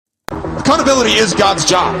Accountability is God's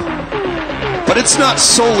job, but it's not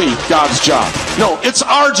solely God's job. No, it's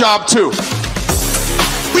our job too.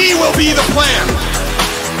 We will be the plan.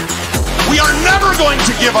 We are never going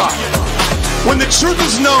to give up. When the truth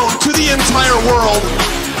is known to the entire world,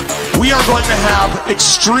 we are going to have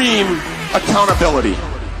extreme accountability.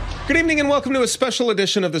 Good evening and welcome to a special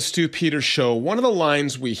edition of the Stu Peters Show. One of the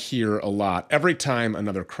lines we hear a lot every time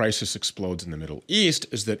another crisis explodes in the Middle East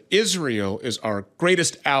is that Israel is our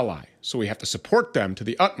greatest ally, so we have to support them to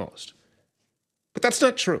the utmost. But that's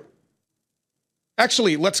not true.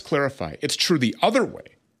 Actually, let's clarify. It's true the other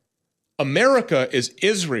way. America is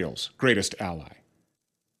Israel's greatest ally.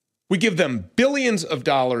 We give them billions of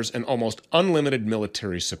dollars and almost unlimited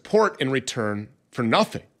military support in return for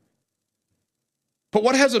nothing. But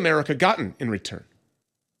what has America gotten in return?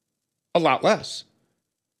 A lot less.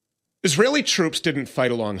 Israeli troops didn't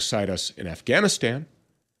fight alongside us in Afghanistan.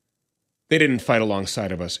 They didn't fight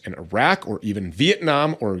alongside of us in Iraq or even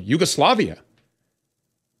Vietnam or Yugoslavia.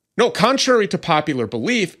 No, contrary to popular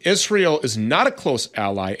belief, Israel is not a close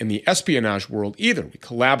ally in the espionage world either. We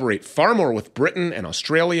collaborate far more with Britain and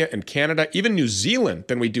Australia and Canada, even New Zealand,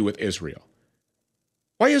 than we do with Israel.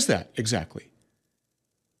 Why is that exactly?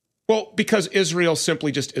 Well, because Israel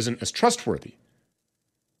simply just isn't as trustworthy.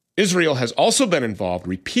 Israel has also been involved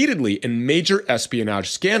repeatedly in major espionage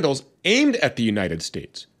scandals aimed at the United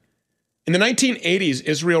States. In the 1980s,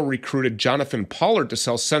 Israel recruited Jonathan Pollard to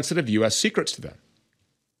sell sensitive U.S. secrets to them.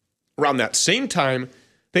 Around that same time,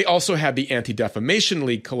 they also had the Anti-Defamation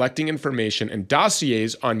League collecting information and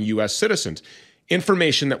dossiers on U.S. citizens,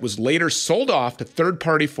 information that was later sold off to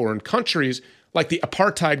third-party foreign countries like the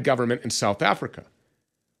apartheid government in South Africa.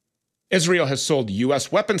 Israel has sold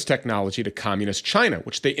U.S. weapons technology to communist China,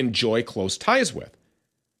 which they enjoy close ties with.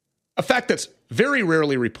 A fact that's very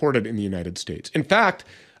rarely reported in the United States. In fact,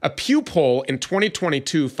 a Pew poll in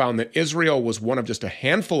 2022 found that Israel was one of just a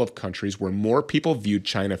handful of countries where more people viewed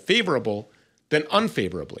China favorable than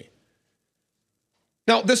unfavorably.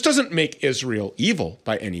 Now, this doesn't make Israel evil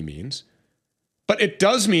by any means, but it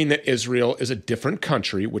does mean that Israel is a different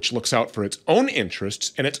country which looks out for its own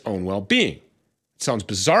interests and its own well-being. Sounds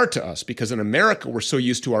bizarre to us because in America, we're so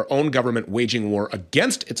used to our own government waging war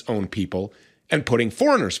against its own people and putting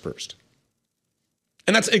foreigners first.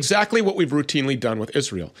 And that's exactly what we've routinely done with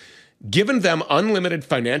Israel, given them unlimited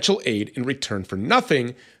financial aid in return for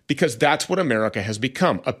nothing, because that's what America has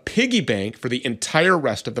become, a piggy bank for the entire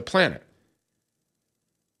rest of the planet.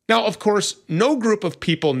 Now, of course, no group of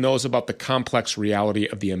people knows about the complex reality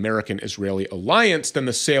of the American-Israeli alliance than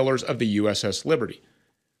the sailors of the USS Liberty.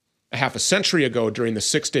 A half a century ago, during the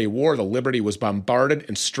Six-Day War, the Liberty was bombarded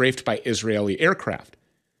and strafed by Israeli aircraft.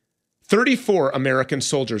 34 American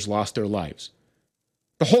soldiers lost their lives.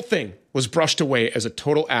 The whole thing was brushed away as a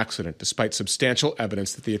total accident, despite substantial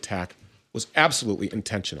evidence that the attack was absolutely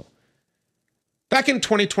intentional. Back in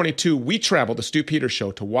 2022, we traveled the Stu Peters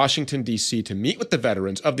Show to Washington, D.C. to meet with the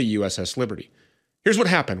veterans of the USS Liberty. Here's what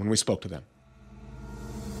happened when we spoke to them.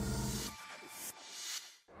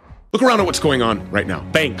 Look around at what's going on right now.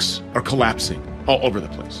 Banks are collapsing all over the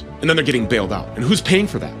place. And then they're getting bailed out. And who's paying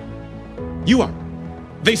for that? You are.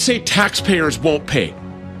 They say taxpayers won't pay.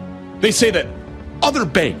 They say that other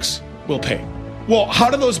banks will pay. Well, how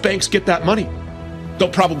do those banks get that money? They'll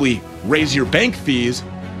probably raise your bank fees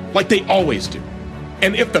like they always do.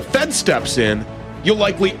 And if the Fed steps in, you'll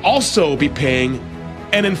likely also be paying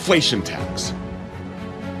an inflation tax.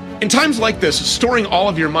 In times like this, storing all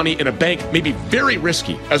of your money in a bank may be very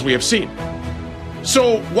risky, as we have seen.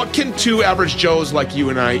 So what can two average Joes like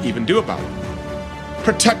you and I even do about it?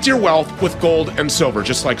 Protect your wealth with gold and silver,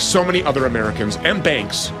 just like so many other Americans and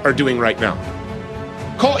banks are doing right now.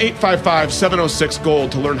 Call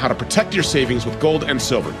 855-706-GOLD to learn how to protect your savings with gold and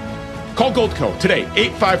silver. Call Goldco today,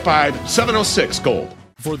 855-706-GOLD.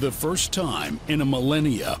 For the first time in a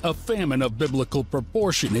millennia, a famine of biblical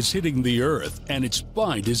proportion is hitting the earth, and it's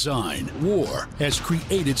by design. War has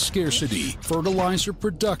created scarcity. Fertilizer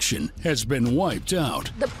production has been wiped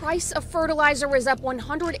out. The price of fertilizer is up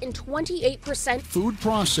 128%. Food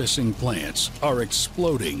processing plants are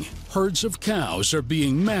exploding. Herds of cows are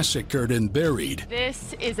being massacred and buried.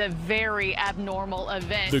 This is a very abnormal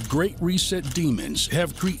event. The Great Reset demons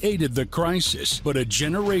have created the crisis, but a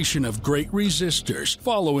generation of great resistors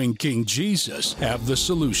following King Jesus have the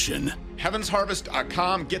solution.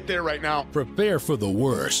 HeavensHarvest.com. Get there right now. Prepare for the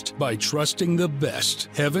worst by trusting the best.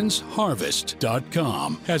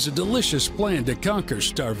 HeavensHarvest.com has a delicious plan to conquer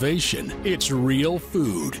starvation. It's real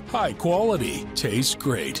food, high quality, tastes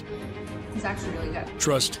great. It's actually really good.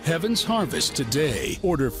 Trust Heaven's Harvest today.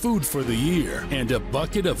 Order food for the year and a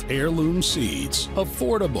bucket of heirloom seeds.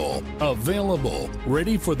 Affordable, available,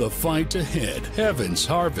 ready for the fight ahead.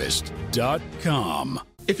 HeavensHarvest.com.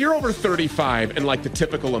 If you're over 35 and like the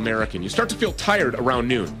typical American, you start to feel tired around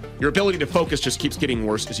noon. Your ability to focus just keeps getting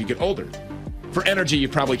worse as you get older. For energy,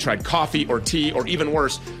 you've probably tried coffee or tea, or even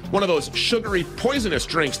worse, one of those sugary, poisonous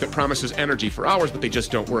drinks that promises energy for hours, but they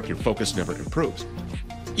just don't work. Your focus never improves.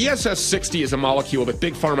 USS 60 is a molecule that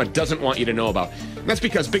Big Pharma doesn't want you to know about. And that's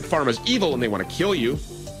because Big Pharma is evil and they want to kill you.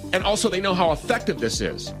 And also they know how effective this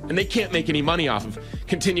is. And they can't make any money off of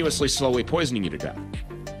continuously slowly poisoning you to death.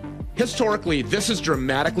 Historically, this is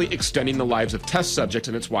dramatically extending the lives of test subjects,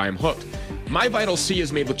 and it's why I'm hooked. My Vital C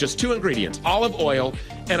is made with just 2 ingredients, olive oil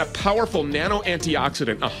and a powerful nano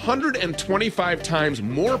antioxidant, 125 times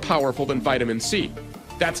more powerful than vitamin C.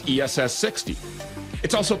 That's ESS 60.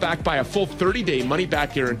 It's also backed by a full 30-day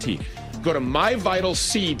money-back guarantee. Go to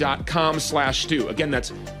myvitalc.com/stew. Again, that's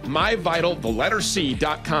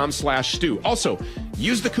myvital.c.com/stew. Also,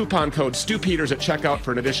 use the coupon code StewPeters at checkout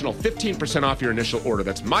for an additional 15% off your initial order.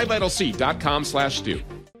 That's myvitalc.com/stew.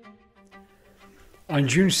 On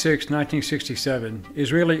June 6, 1967,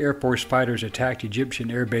 Israeli Air Force fighters attacked Egyptian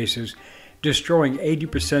air bases, destroying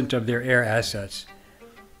 80% of their air assets.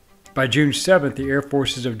 By June 7th, the air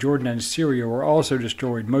forces of Jordan and Syria were also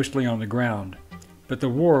destroyed, mostly on the ground. But the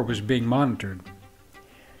war was being monitored.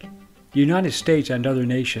 The United States and other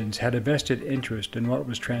nations had a vested interest in what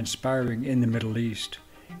was transpiring in the Middle East,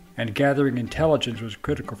 and gathering intelligence was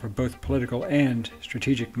critical for both political and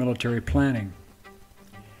strategic military planning.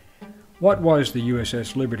 What was the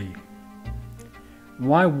USS Liberty?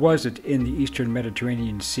 Why was it in the Eastern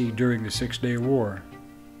Mediterranean Sea during the Six-Day War?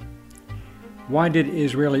 Why did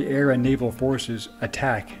Israeli air and naval forces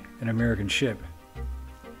attack an American ship?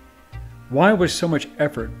 Why was so much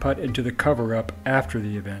effort put into the cover-up after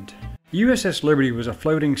the event? USS Liberty was a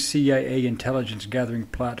floating CIA intelligence gathering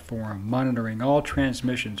platform monitoring all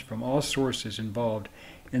transmissions from all sources involved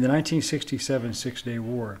in the 1967 Six-Day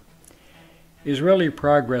War. Israeli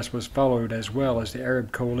progress was followed as well as the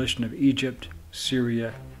Arab coalition of Egypt,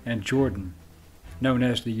 Syria, and Jordan, known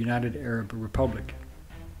as the United Arab Republic.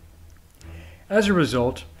 As a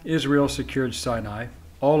result, Israel secured Sinai,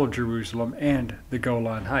 all of Jerusalem, and the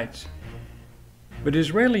Golan Heights. But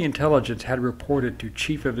Israeli intelligence had reported to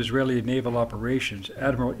Chief of Israeli Naval Operations,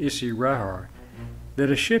 Admiral Issi Rahar, that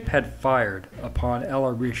a ship had fired upon El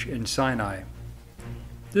Arish in Sinai.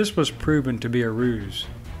 This was proven to be a ruse.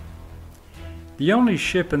 The only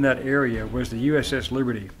ship in that area was the USS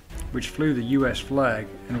Liberty, which flew the U.S. flag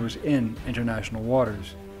and was in international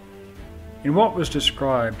waters. In what was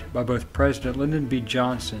described by both President Lyndon B.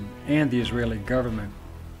 Johnson and the Israeli government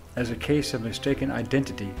as a case of mistaken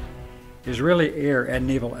identity, Israeli air and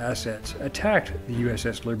naval assets attacked the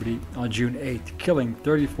USS Liberty on June 8th, killing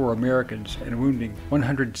 34 Americans and wounding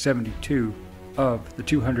 172 of the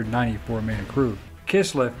 294-man crew.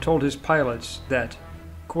 Kislev told his pilots that,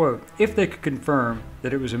 quote, if they could confirm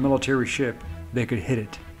that it was a military ship, they could hit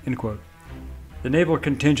it, end quote. The naval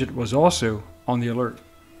contingent was also on the alert.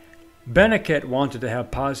 Beneket wanted to have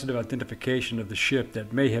positive identification of the ship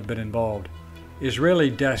that may have been involved. Israeli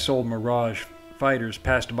Dassault Mirage fighters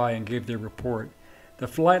passed by and gave their report. The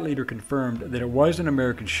flight leader confirmed that it was an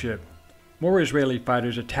American ship. More Israeli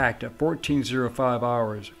fighters attacked at 14:05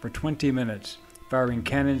 hours for 20 minutes, firing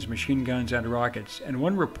cannons, machine guns, and rockets, and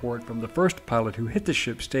one report from the first pilot who hit the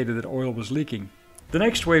ship stated that oil was leaking. The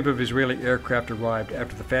next wave of Israeli aircraft arrived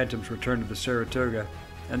after the Phantoms returned to the Saratoga,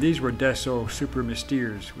 and these were Dassault Super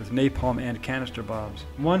Mysteers with napalm and canister bombs.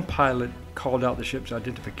 One pilot called out the ship's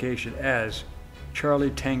identification as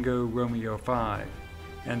Charlie Tango Romeo 5,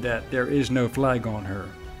 and that there is no flag on her.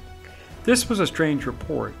 This was a strange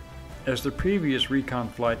report, as the previous recon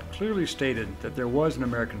flight clearly stated that there was an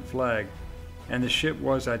American flag, and the ship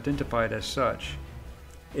was identified as such.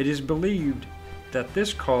 It is believed that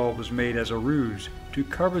this call was made as a ruse to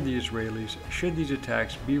cover the Israelis should these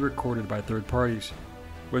attacks be recorded by third parties.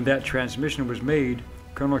 When that transmission was made,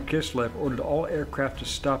 Colonel Kislev ordered all aircraft to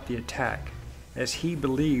stop the attack, as he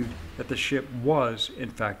believed that the ship was, in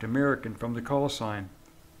fact, American from the call sign.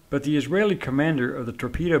 But the Israeli commander of the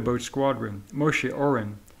torpedo boat squadron, Moshe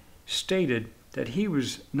Oren, stated that he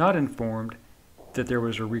was not informed that there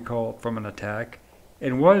was a recall from an attack,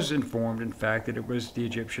 and was informed, in fact, that it was the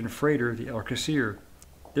Egyptian freighter, the El Qasir.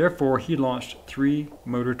 Therefore, he launched 3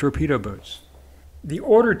 motor torpedo boats. The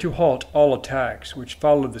order to halt all attacks, which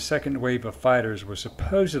followed the second wave of fighters, was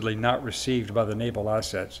supposedly not received by the naval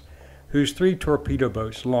assets, whose 3 torpedo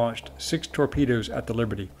boats launched 6 torpedoes at the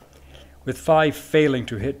Liberty, with 5 failing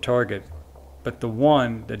to hit target. but the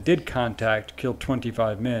one that did contact killed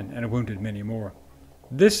 25 men and wounded many more.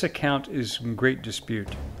 This account is in great dispute.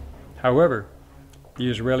 However, the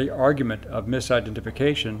Israeli argument of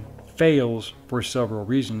misidentification fails for several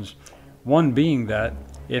reasons, one being that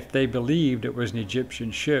if they believed it was an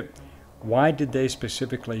Egyptian ship, why did they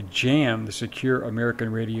specifically jam the secure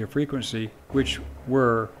American radio frequency, which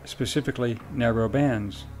were specifically narrow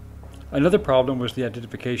bands? Another problem was the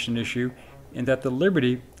identification issue in that the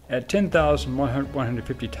Liberty, at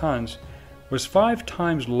 10,150 tons, was 5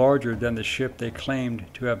 times larger than the ship they claimed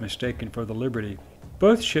to have mistaken for the Liberty.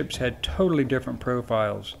 Both ships had totally different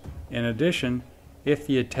profiles. In addition, if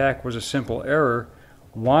the attack was a simple error,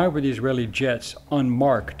 why were the Israeli jets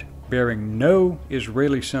unmarked, bearing no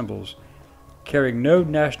Israeli symbols, carrying no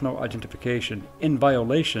national identification, in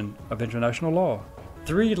violation of international law?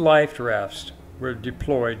 3 life rafts were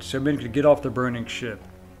deployed so men could get off the burning ship,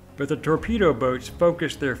 but the torpedo boats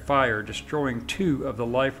focused their fire, destroying 2 of the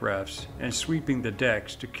life rafts and sweeping the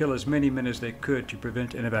decks to kill as many men as they could to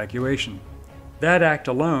prevent an evacuation. That act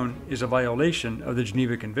alone is a violation of the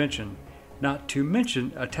Geneva Convention, not to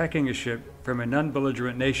mention attacking a ship from a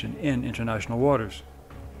non-belligerent nation in international waters.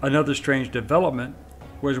 Another strange development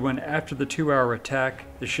was when, after the 2-hour attack,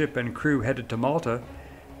 the ship and crew headed to Malta,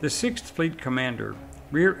 the 6th Fleet Commander,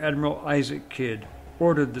 Rear Admiral Isaac Kidd,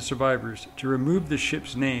 ordered the survivors to remove the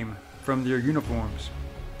ship's name from their uniforms.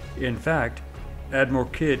 In fact, Admiral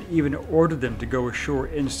Kidd even ordered them to go ashore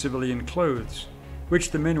in civilian clothes, which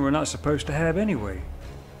the men were not supposed to have anyway.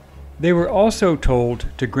 They were also told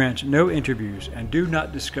to grant no interviews and do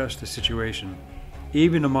not discuss the situation,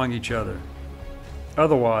 even among each other.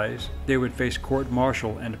 Otherwise, they would face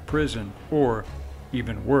court-martial and prison, or,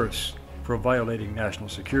 even worse, for violating national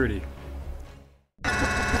security.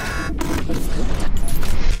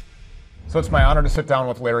 So it's my honor to sit down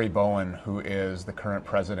with Larry Bowen, who is the current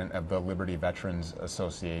president of the Liberty Veterans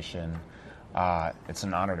Association. It's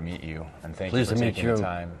an honor to meet you, and thank you for taking the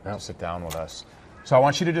time to sit down with us. So I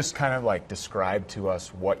want you to just kind of like describe to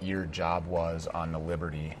us what your job was on the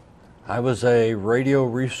Liberty. I was a radio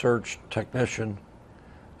research technician.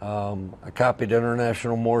 I copied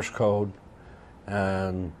International Morse code,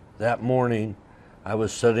 and that morning I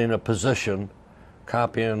was setting a position,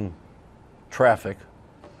 copying traffic,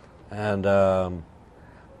 and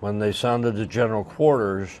when they sounded the general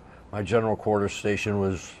quarters, my general quarters station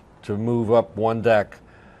was to move up one deck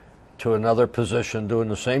to another position doing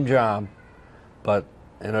the same job, but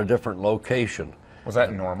in a different location. Was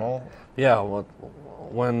that normal? Yeah, well,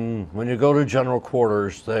 when you go to general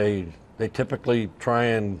quarters, they typically try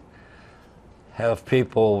and have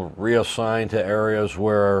people reassigned to areas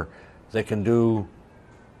where they can do,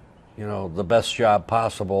 you know, the best job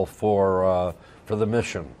possible for the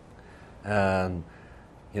mission. And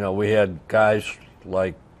you know, we had guys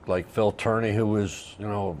like Phil Turney, who was, you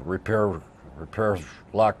know, repair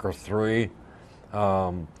locker 3,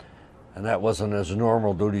 and that wasn't his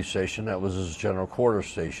normal duty station. That was his general quarters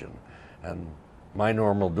station. And my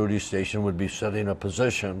normal duty station would be setting a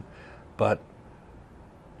position, but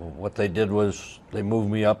what they did was they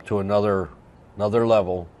moved me up to another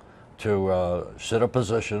level to sit a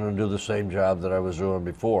position and do the same job that I was doing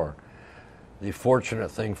before. The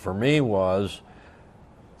fortunate thing for me was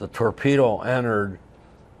the torpedo entered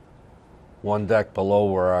one deck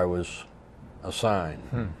below where I was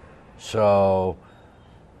assigned. So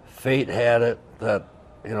fate had it that,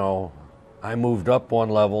 you know, I moved up one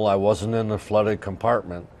level. I wasn't in the flooded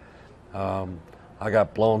compartment. I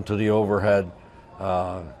got blown to the overhead,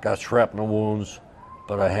 got shrapnel wounds,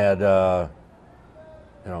 but I had,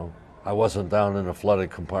 you know, I wasn't down in the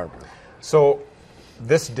flooded compartment. So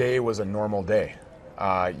this day was a normal day.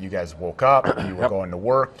 You guys woke up, you were going to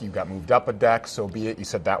work, you got moved up a deck, so be it. You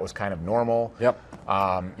said that was kind of normal. Yep.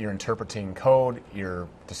 You're interpreting code, you're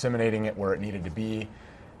disseminating it where it needed to be.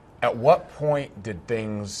 At what point did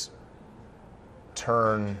things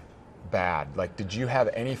turn bad? Like, did you have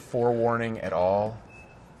any forewarning at all?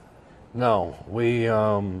 No, we,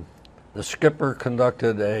 the skipper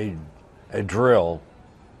conducted a drill,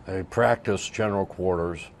 a practice general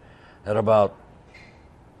quarters at about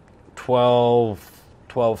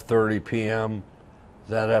 12:30 p.m.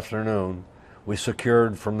 that afternoon. We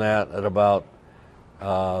secured from that at about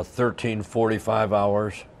 13:45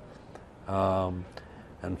 hours.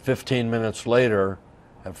 And 15 minutes later,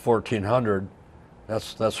 at 1400,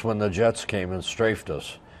 that's when the jets came and strafed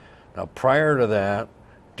us. Now, prior to that,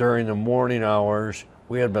 during the morning hours,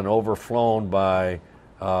 we had been overflown by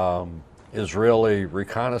Israeli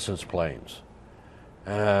reconnaissance planes.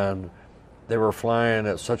 And they were flying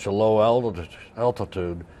at such a low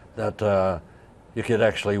altitude that you could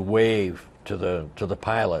actually wave to the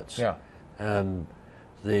pilots. Yeah. and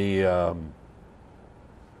the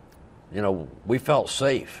we felt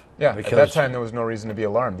safe. Yeah, because, at that time there was no reason to be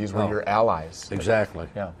alarmed. These were your allies. Exactly.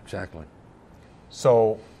 Yeah. Exactly.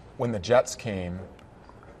 So when the jets came,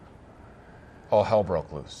 all hell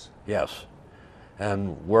broke loose. Yes.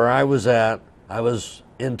 And where I was at, I was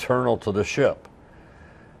internal to the ship.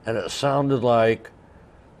 And it sounded like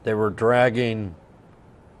they were dragging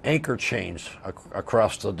anchor chains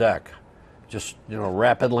across the deck. Just,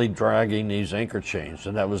 rapidly dragging these anchor chains.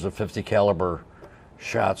 And that was the 50 caliber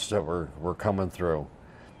shots that were coming through.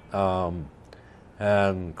 And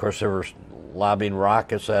of course they were lobbing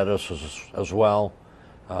rockets at us as well.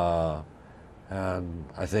 And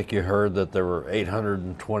I think you heard that there were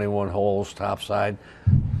 821 holes topside,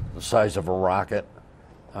 the size of a rocket,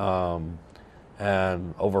 and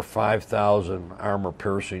over 5,000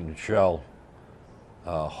 armor-piercing shell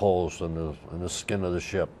holes in the skin of the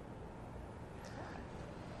ship.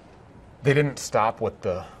 They didn't stop with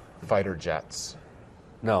the fighter jets.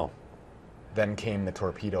 No. Then came the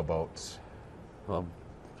torpedo boats. Well,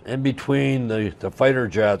 in between the fighter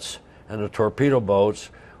jets and the torpedo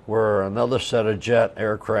boats were another set of jet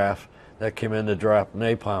aircraft that came in to drop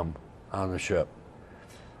napalm on the ship.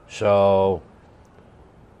 So,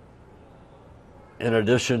 in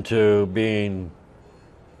addition to being,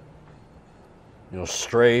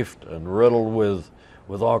 strafed and riddled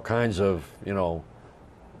with all kinds of,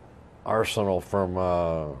 arsenal from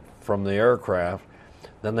the aircraft,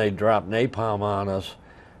 then they dropped napalm on us,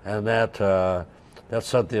 and that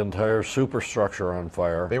set the entire superstructure on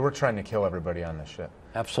fire. They were trying to kill everybody on the ship.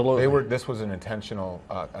 Absolutely. This was an intentional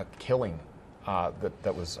killing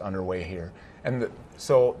that was underway here, and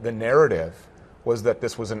so the narrative was that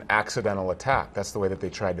this was an accidental attack. That's the way that they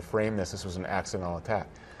tried to frame this. This was an accidental attack.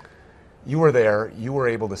 You were there. You were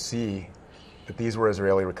able to see that these were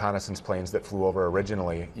Israeli reconnaissance planes that flew over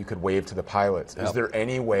originally. You could wave to the pilots. Yep. Is there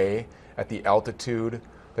any way at the altitude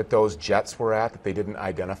that those jets were at that they didn't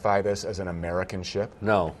identify this as an American ship?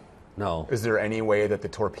 No. Is there any way that the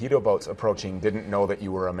torpedo boats approaching didn't know that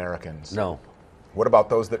you were Americans? No. What about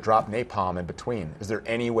those that dropped napalm in between? Is there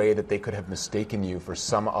any way that they could have mistaken you for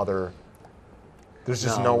some other... There's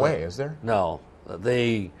just no way, is there? No.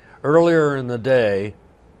 Earlier in the day,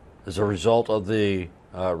 as a result of the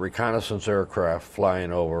reconnaissance aircraft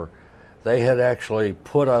flying over, they had actually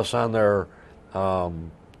put us on their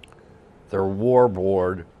war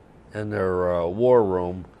board in their war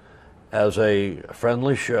room as a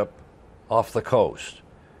friendly ship off the coast,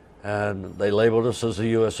 and they labeled us as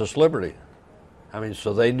the USS Liberty. I mean,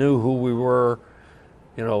 so they knew who we were,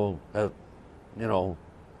 at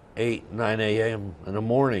 8, 9 a.m. in the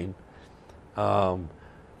morning.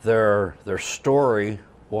 Their story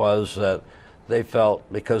was that they felt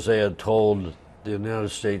because they had told the United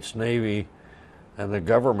States Navy and the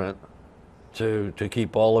government to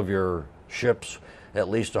keep all of your ships at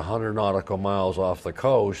least 100 nautical miles off the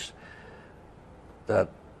coast, that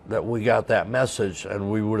we got that message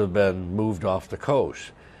and we would have been moved off the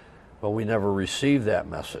coast. But we never received that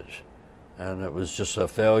message. And it was just a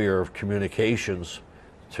failure of communications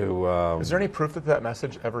to... Is there any proof that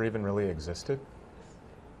message ever even really existed?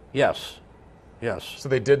 Yes. So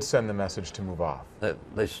they did send the message to move off?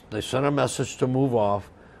 They sent a message to move off,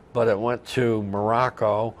 but it went to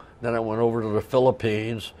Morocco, then it went over to the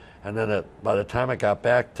Philippines, and then by the time it got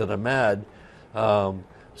back to the Med,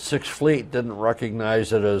 Sixth Fleet didn't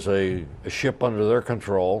recognize it as a ship under their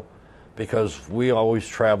control because we always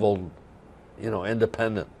traveled,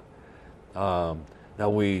 independent. Now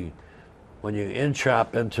when you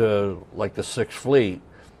in-chop into like the Sixth Fleet,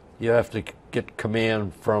 you have to get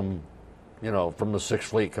command from the Sixth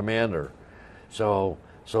Fleet commander. So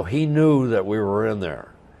he knew that we were in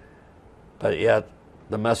there, but yet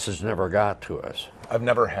the message never got to us. I've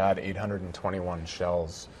never had 821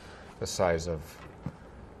 shells the size of,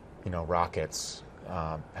 rockets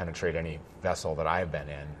penetrate any vessel that I've been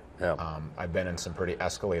in. Yep. I've been in some pretty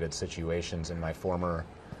escalated situations in my former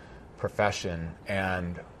profession,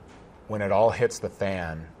 and when it all hits the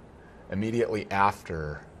fan, immediately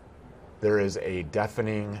after, there is a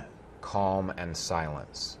deafening calm and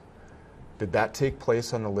silence. Did that take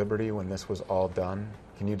place on the Liberty when this was all done?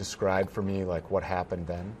 Can you describe for me what happened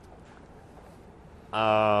then?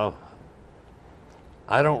 I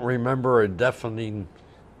don't remember a deafening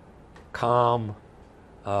calm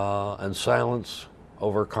and silence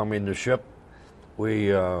overcoming the ship.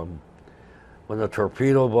 We, when the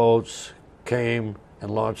torpedo boats came and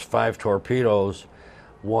launched 5 torpedoes,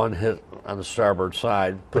 one hit on the starboard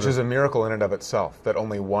side. Which is a miracle in and of itself, that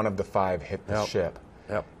only one of the 5 hit the ship.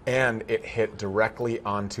 Yep. And it hit directly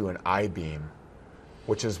onto an I-beam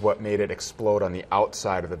which is what made it explode on the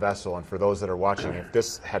outside of the vessel. And for those that are watching, if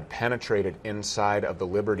this had penetrated inside of the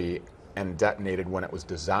Liberty and detonated when it was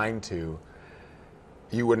designed to,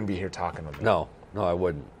 you wouldn't be here talking with me. No, I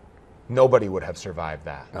wouldn't. Nobody would have survived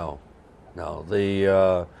that. No. It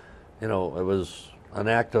was an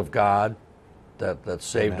act of God that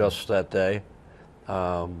saved Amen. us that day.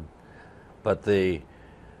 But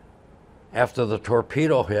after the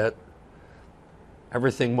torpedo hit,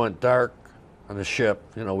 everything went dark on the ship.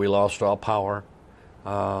 We lost all power.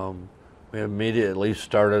 We immediately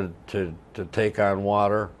started to take on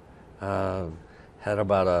water. Had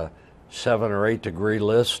about a 7 or 8 degree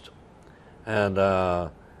list, and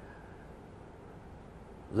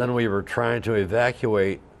then we were trying to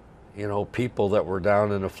evacuate, people that were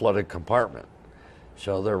down in a flooded compartment.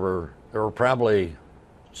 So there were probably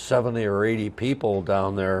 70 or 80 people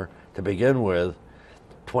down there to begin with.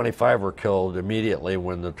 25 were killed immediately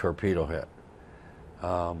when the torpedo hit.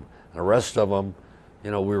 The rest of them, we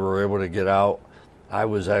were able to get out. I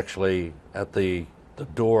was actually at the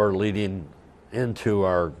door leading into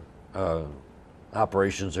our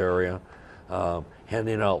operations area,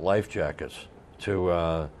 handing out life jackets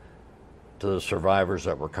to the survivors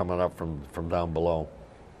that were coming up from down below.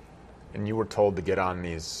 And you were told to get on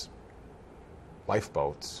these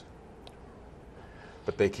lifeboats,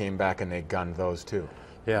 but they came back and they gunned those too.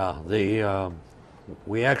 Yeah,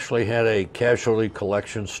 we actually had a casualty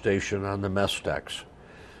collection station on the mess decks,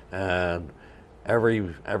 and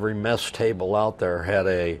every mess table out there had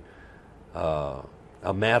a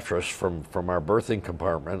mattress from our berthing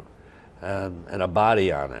compartment and a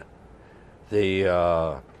body on it.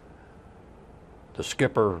 The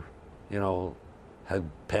skipper, had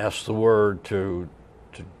passed the word to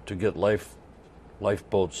get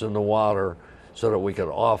lifeboats in the water so that we could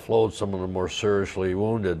offload some of the more seriously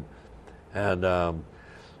wounded. And I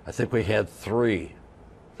think we had 3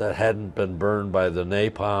 that hadn't been burned by the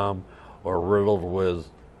napalm or riddled with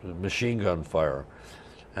machine gun fire.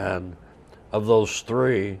 And of those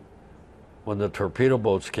 3, when the torpedo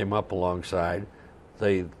boats came up alongside,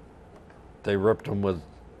 they ripped them with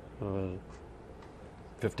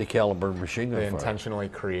 50 caliber machine gun They fire. intentionally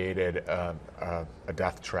created a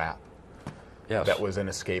death trap Yes. that was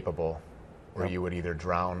inescapable, where you would either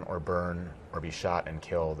drown or burn or be shot and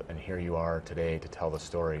killed. And here you are today to tell the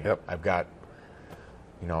story. Yep. I've got,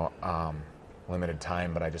 limited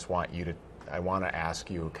time, but I just want I want to ask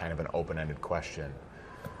you kind of an open-ended question.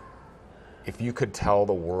 If you could tell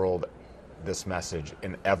the world this message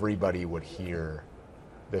and everybody would hear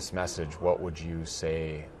this message, what would you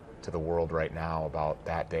say to the world right now about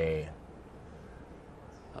that day?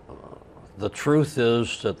 The truth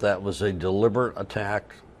is that was a deliberate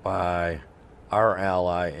attack by our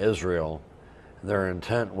ally, Israel. Their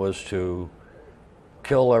intent was to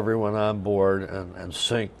kill everyone on board and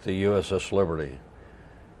sink the USS Liberty.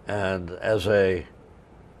 And as a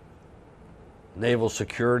naval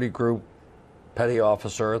security group petty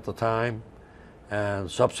officer at the time, and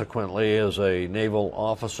subsequently as a naval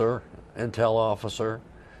officer, intel officer,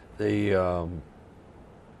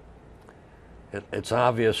 it's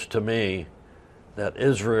obvious to me that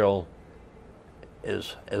Israel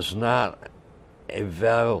is not a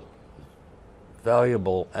valuable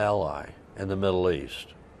ally in the Middle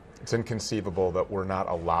East. It's inconceivable that we're not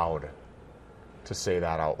allowed to say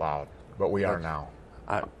that out loud, but we are now.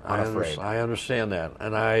 I Unafraid. understand that,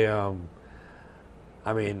 and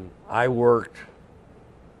I worked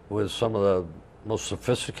with some of the most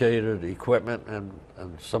sophisticated equipment and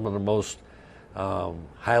some of the most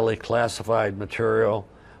highly classified material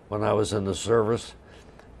when I was in the service,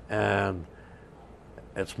 and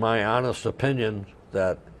it's my honest opinion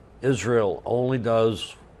that Israel only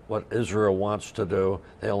does what Israel wants to do.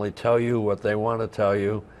 They only tell you what they want to tell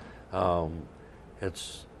you.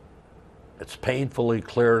 It's painfully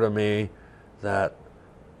clear to me that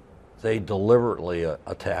they deliberately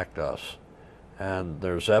attacked us, and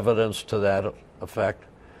there's evidence to that effect.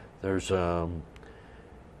 There's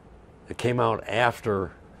it came out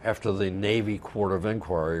after the Navy Court of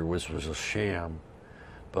Inquiry, which was a sham,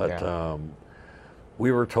 but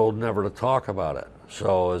we were told never to talk about it.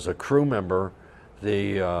 So as a crew member,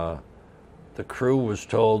 the crew was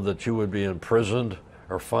told that you would be imprisoned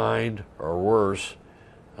or fined or worse,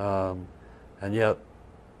 and yet,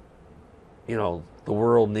 the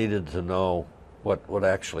world needed to know what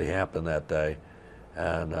actually happened that day,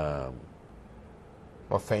 and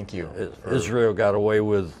Well, thank you. Israel got away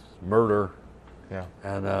with murder,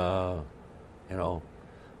 and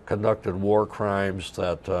conducted war crimes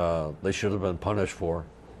that they should have been punished for,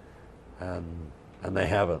 and they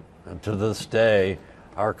haven't. And to this day,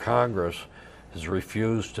 our Congress has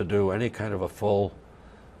refused to do any kind of a full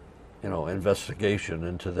investigation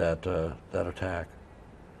into that attack.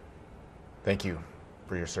 Thank you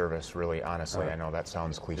for your service, really, honestly. I know that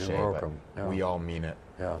sounds cliche, but we all mean it.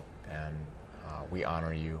 Yeah. And we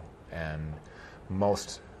honor you, and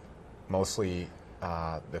mostly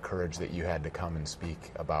the courage that you had to come and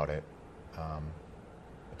speak about it.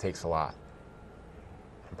 It takes a lot.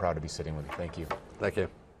 I'm proud to be sitting with you. Thank you. Thank you.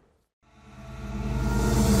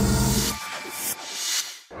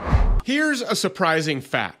 Here's a surprising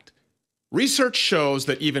fact. Research shows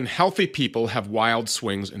that even healthy people have wild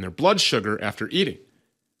swings in their blood sugar after eating.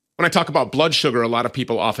 When I talk about blood sugar, a lot of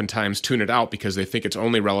people oftentimes tune it out because they think it's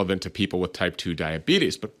only relevant to people with type 2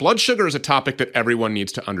 diabetes. But blood sugar is a topic that everyone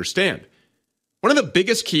needs to understand. One of the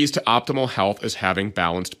biggest keys to optimal health is having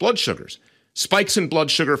balanced blood sugars. Spikes in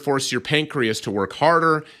blood sugar force your pancreas to work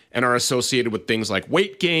harder and are associated with things like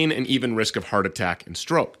weight gain and even risk of heart attack and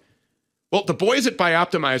stroke. Well, the boys at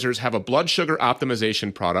Bioptimizers have a blood sugar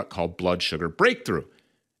optimization product called Blood Sugar Breakthrough.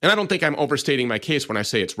 And I don't think I'm overstating my case when I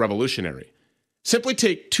say it's revolutionary. Simply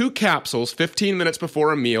take 2 capsules 15 minutes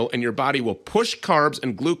before a meal, and your body will push carbs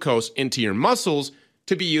and glucose into your muscles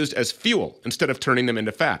to be used as fuel instead of turning them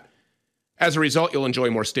into fat. As a result, you'll enjoy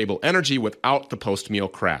more stable energy without the post-meal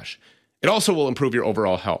crash. It also will improve your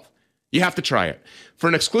overall health. You have to try it. For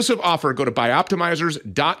an exclusive offer, go to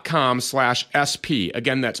bioptimizers.com/SP.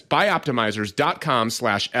 Again, that's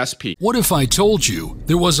bioptimizers.com/SP. What if I told you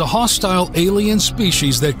there was a hostile alien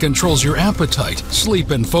species that controls your appetite,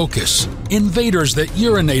 sleep, and focus? Invaders that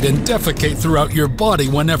urinate and defecate throughout your body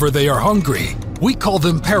whenever they are hungry. We call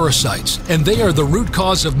them parasites, and they are the root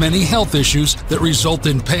cause of many health issues that result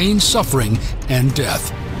in pain, suffering, and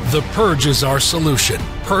death. The Purge is our solution.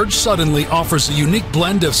 Purge Suddenly offers a unique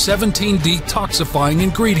blend of 17 detoxifying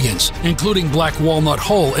ingredients, including black walnut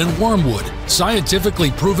hull and wormwood,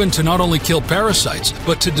 scientifically proven to not only kill parasites,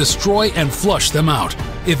 but to destroy and flush them out.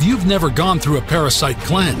 If you've never gone through a parasite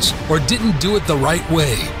cleanse or didn't do it the right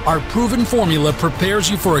way, our proven formula prepares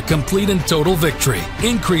you for a complete and total victory.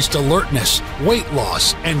 Increased alertness, weight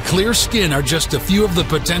loss, and clear skin are just a few of the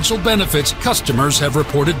potential benefits customers have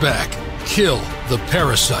reported back. Kill the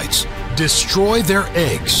parasites, destroy their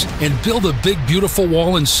eggs, and build a big, beautiful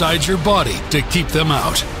wall inside your body to keep them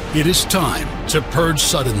out. It is time to purge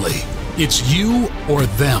suddenly. It's you or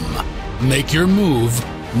them. Make your move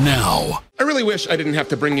now. I really wish I didn't have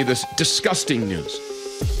to bring you this disgusting news.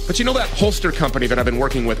 But you know that holster company that I've been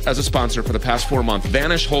working with as a sponsor for the past 4 months,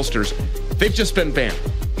 Vanish Holsters, they've just been banned.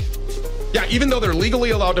 Yeah, even though they're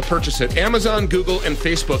legally allowed to purchase it, Amazon, Google, and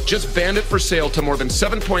Facebook just banned it for sale to more than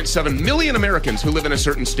 7.7 million Americans who live in a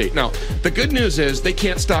certain state. Now, the good news is they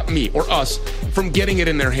can't stop me or us from getting it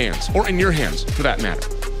in their hands, or in your hands, for that matter.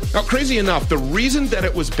 Now, crazy enough, the reason that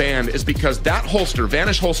it was banned is because that holster,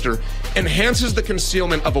 Vanish Holster, enhances the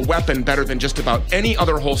concealment of a weapon better than just about any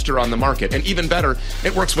other holster on the market. And even better,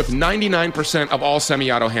 it works with 99% of all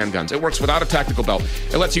semi-auto handguns. It works without a tactical belt.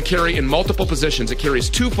 It lets you carry in multiple positions. It carries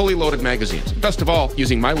 2 fully loaded magazines. Best of all,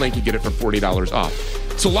 using my link, you get it for $40 off.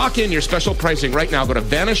 So lock in your special pricing right now. Go to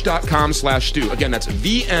vanish.com/Stu. Again, that's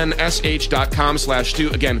vnsh.com/Stu.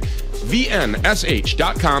 Again,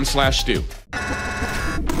 vnsh.com/Stu.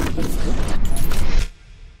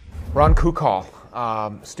 Ron Kukal,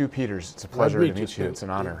 Stu Peters, it's a pleasure to meet you. Stu. It's an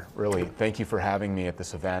honor, really. Thank you for having me at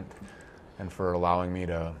this event and for allowing me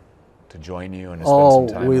to join you and to spend some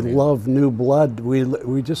time we with you. love new blood.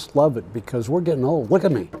 We just love it because we're getting old. Look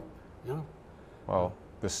at me. You know? Well,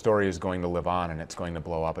 this story is going to live on, and it's going to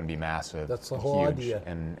blow up and be massive. That's the and whole huge. idea.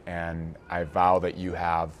 And I vow that you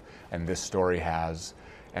have, and this story has,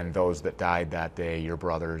 and those that died that day, your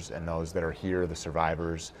brothers, and those that are here, the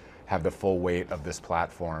survivors, have the full weight of this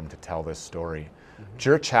platform to tell this story. Mm-hmm.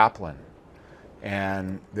 You're a chaplain,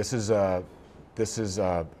 and there's a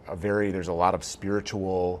lot of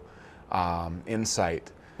spiritual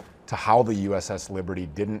insight to how the USS Liberty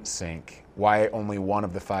didn't sink, why only one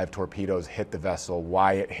of the 5 torpedoes hit the vessel,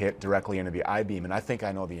 why it hit directly into the I-beam, and I think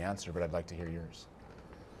I know the answer, but I'd like to hear yours.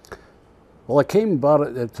 Well, it came about,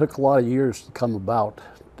 it took a lot of years to come about.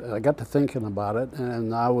 I got to thinking about it,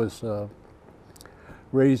 and I was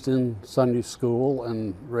raised in Sunday school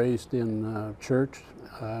and raised in church,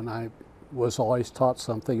 and I was always taught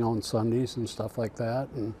something on Sundays and stuff like that.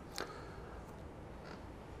 And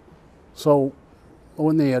so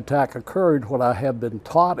when the attack occurred, what I had been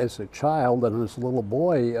taught as a child and as a little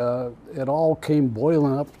boy, it all came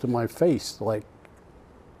boiling up to my face like,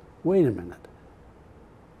 wait a minute.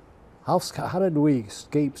 How did we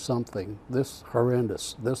escape something this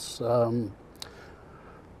horrendous, this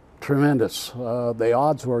tremendous? The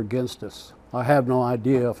odds were against us. I have no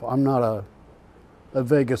idea. I'm not a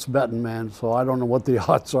Vegas betting man, so I don't know what the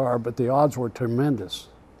odds are, but the odds were tremendous.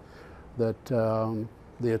 that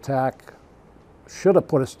the attack should have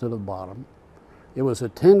put us to the bottom. It was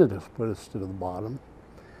intended to put us to the bottom.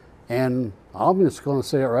 And I'm just going to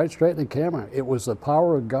say it right straight in the camera. It was the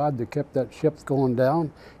power of God that kept that ship going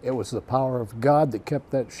down. It was the power of God that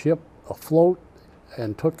kept that ship afloat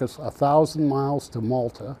and took us 1,000 miles to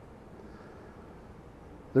Malta.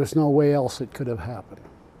 There's no way else it could have happened.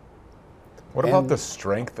 What about the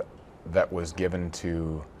strength that was given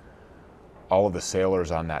to all of the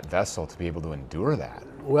sailors on that vessel to be able to endure that?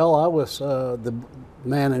 Well, I was the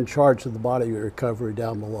man in charge of the body recovery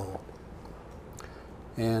down below.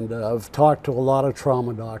 And I've talked to a lot of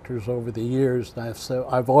trauma doctors over the years, and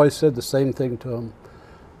I've always said the same thing to them.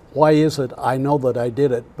 Why is it I know that I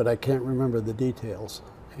did it, but I can't remember the details?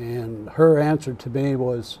 And her answer to me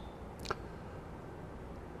was,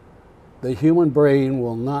 the human brain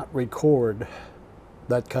will not record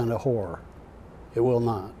that kind of horror. It will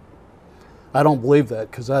not. I don't believe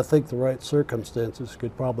that, because I think the right circumstances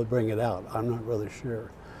could probably bring it out. I'm not really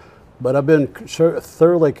sure. But I've been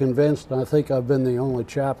thoroughly convinced, and I think I've been the only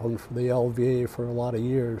chaplain for the LVA for a lot of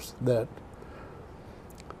years, that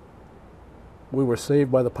we were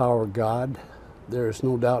saved by the power of God. There is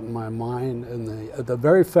no doubt in my mind. And the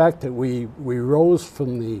very fact that we rose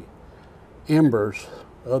from the embers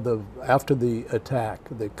of after the attack,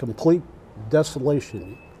 the complete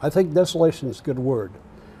desolation. I think desolation is a good word,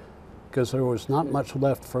 because there was not much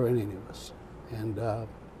left for any of us. And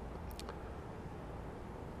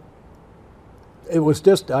it was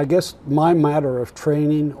just, I guess, my matter of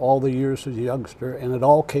training all the years as a youngster, and it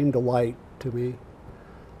all came to light to me.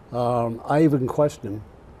 I even questioned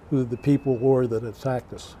who the people were that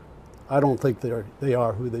attacked us. I don't think they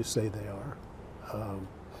are who they say they are.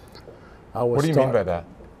 What do you mean by that?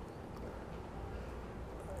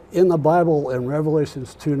 In the Bible, in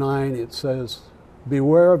Revelations 2:9, it says,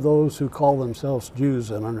 beware of those who call themselves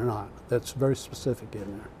Jews and are not. That's very specific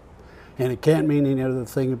in there. And it can't mean any other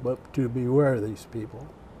thing but to beware of these people.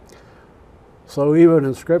 So even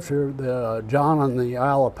in Scripture, John on the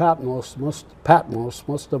Isle of Patmos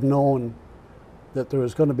must have known that there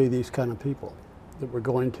was going to be these kind of people that were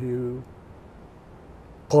going to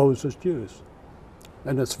pose as Jews.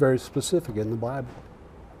 And it's very specific in the Bible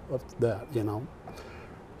of that, you know.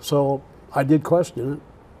 So I did question it.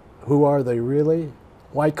 Who are they really?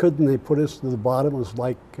 Why couldn't they put us to the bottom? It was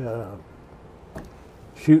like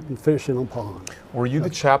shooting fish in a pond. Were you the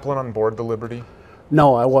chaplain on board the Liberty?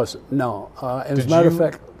 No, I wasn't. No. As a matter of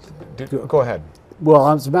fact, go ahead. Well,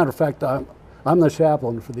 as a matter of fact, I'm the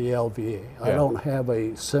chaplain for the LVA. Yeah. I don't have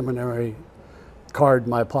a seminary card in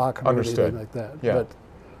my pocket or anything like that. Yeah.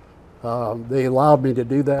 But they allowed me to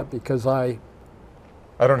do that because I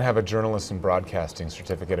don't have a journalist and broadcasting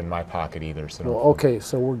certificate in my pocket either. So well, okay,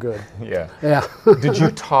 so we're good. Yeah. Yeah. Did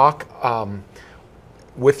you talk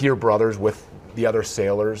with your brothers, with the other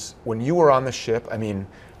sailors, when you were on the ship? I mean,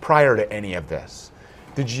 prior to any of this,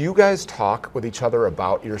 did you guys talk with each other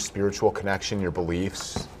about your spiritual connection, your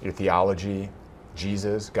beliefs, your theology,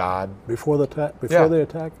 Jesus, God? Before the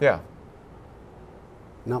attack? Yeah.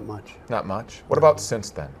 Not much. Not much? What about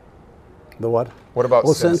since then? The what? What about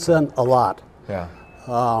since then? A lot. Yeah.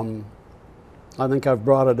 I think I've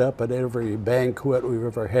brought it up at every banquet we've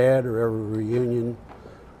ever had or every reunion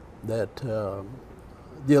that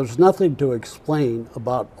there's nothing to explain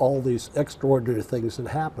about all these extraordinary things that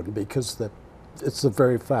happened, because it's the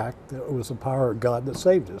very fact that it was the power of God that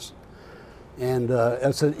saved us. And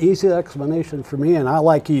it's an easy explanation for me, and I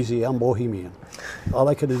like easy. I'm bohemian. I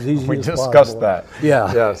like it as easy as possible. We discussed that.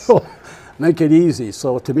 Yeah. Yes. Make it easy.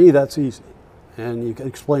 So to me, that's easy. And it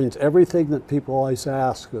explains everything that people always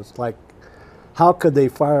ask. It's like, how could they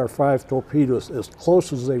fire 5 torpedoes as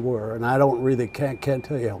close as they were? And I can't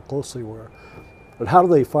tell you how close they were. But how do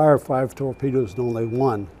they fire 5 torpedoes and only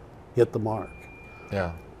one hit the mark?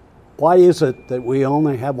 Yeah. Why is it that we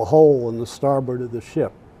only have a hole in the starboard of the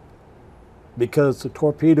ship? Because the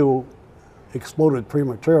torpedo exploded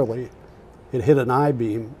prematurely. It hit an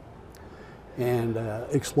I-beam and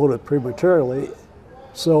exploded prematurely.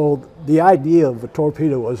 So the idea of a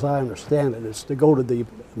torpedo, as I understand it, is to go to the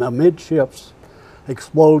midships,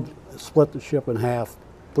 explode, split the ship in half,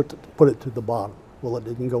 put it to the bottom. Well, it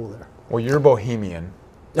didn't go there. Well, you're bohemian,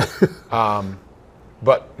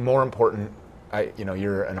 but more important,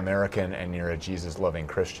 you're an American and you're a Jesus-loving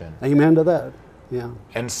Christian. Amen to that. Yeah.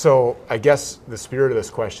 And so I guess the spirit of this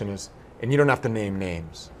question is, and you don't have to name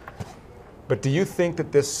names, but do you think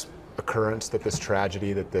that this occurrence, that this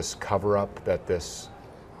tragedy, that this cover-up, that this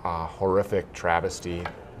horrific travesty,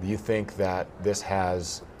 do you think that this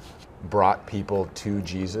has brought people to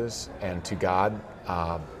Jesus and to God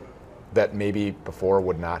that maybe before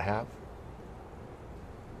would not have?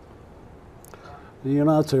 You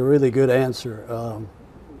know, that's a really good answer.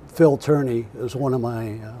 Phil Turney is one of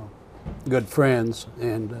my good friends,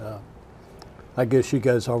 and I guess you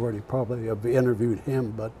guys already probably have interviewed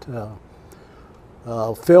him, but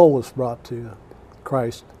Phil was brought to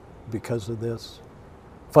Christ because of this.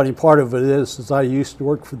 Funny part of it is I used to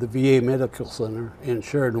work for the VA Medical Center in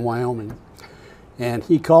Sheridan, Wyoming, and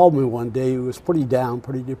he called me one day. He was pretty down,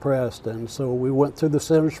 pretty depressed, and so we went through the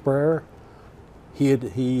sinner's prayer.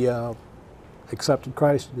 He accepted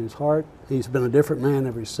Christ in his heart. He's been a different man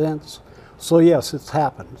ever since. So yes, it's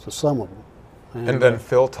happened to some of them. And then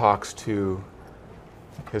Phil talks to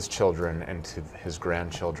his children and to his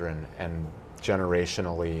grandchildren, and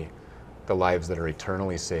generationally the lives that are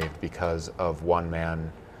eternally saved because of one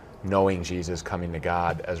man knowing Jesus, coming to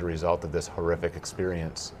God as a result of this horrific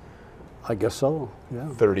experience. I guess so, yeah.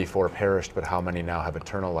 34 perished, but how many now have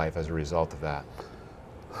eternal life as a result of that?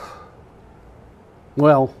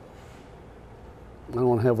 Well, I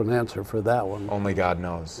don't have an answer for that one. Only God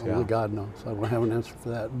knows. Only God knows. I don't have an answer for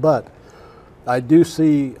that. But I do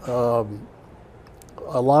see a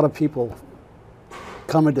lot of people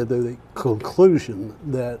coming to the conclusion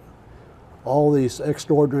that all these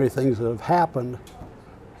extraordinary things that have happened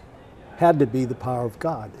had to be the power of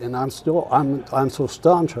God, and I'm so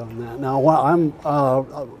staunch on that. Now,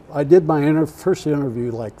 I did my first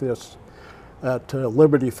interview like this at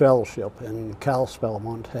Liberty Fellowship in Kalispell,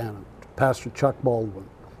 Montana, Pastor Chuck Baldwin.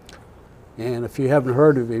 And if you haven't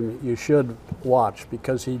heard of him, you should watch,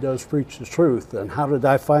 because he does preach the truth. And how did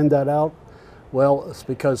I find that out? Well, it's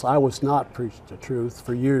because I was not preached the truth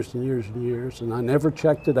for years and years and years, and I never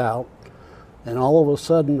checked it out. And all of a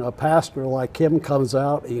sudden, a pastor like him comes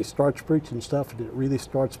out, and he starts preaching stuff, and it really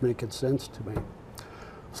starts making sense to me.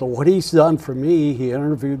 So what he's done for me, he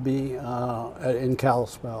interviewed me in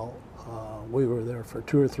Kalispell. We were there for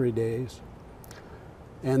 2 or 3 days.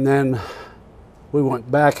 And then we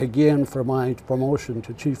went back again for my promotion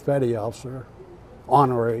to Chief Petty Officer,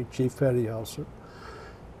 honorary Chief Petty Officer.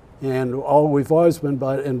 And we've always been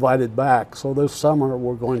invited back. So this summer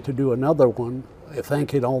we're going to do another one,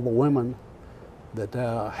 thanking all the women that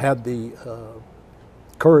had the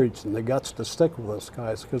courage and the guts to stick with us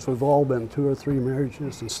guys, because we've all been 2 or 3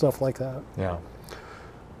 marriages and stuff like that. Yeah.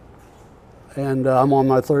 And I'm on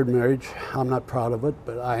my 3rd marriage. I'm not proud of it,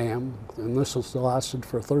 but I am. And this has lasted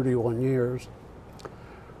for 31 years.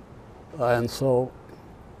 And so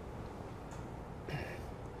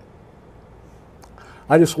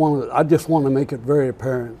I just want to make it very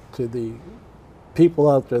apparent to the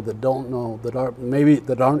people out there that don't know, that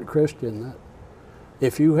aren't Christian, that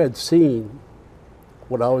if you had seen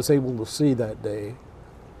what I was able to see that day,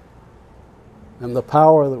 and the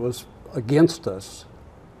power that was against us,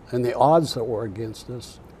 and the odds that were against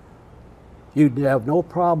us, you'd have no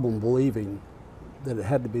problem believing that it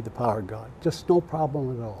had to be the power of God. Just no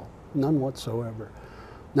problem at all, none whatsoever.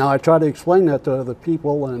 Now, I try to explain that to other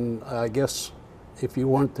people, and I guess if you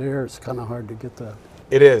weren't there, it's kind of hard to get that.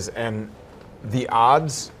 It is, and the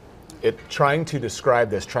odds, trying to describe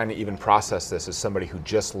this, trying to even process this as somebody who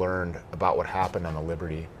just learned about what happened on the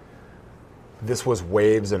Liberty, this was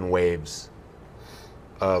waves and waves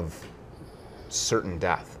of certain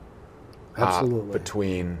death. Absolutely.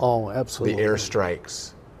 Between absolutely. The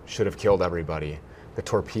airstrikes should have killed everybody. The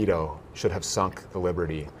torpedo should have sunk the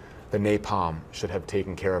Liberty. The napalm should have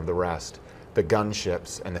taken care of the rest. The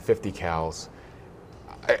gunships and the 50 cals.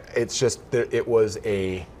 It's just, it was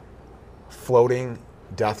a floating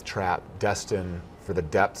death trap destined for the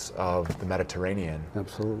depths of the Mediterranean.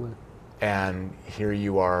 Absolutely. And here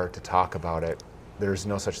you are to talk about it. There's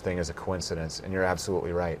no such thing as a coincidence, and you're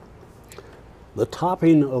absolutely right. The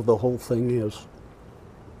topping of the whole thing is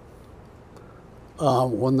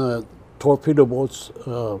when the torpedo boats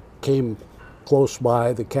came close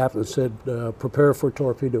by, the captain said, prepare for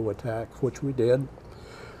torpedo attack, which we did.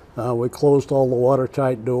 We closed all the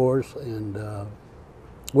watertight doors, and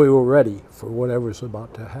we were ready for whatever's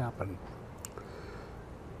about to happen.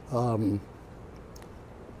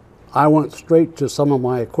 I went straight to some of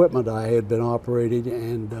my equipment I had been operating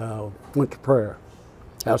and went to prayer,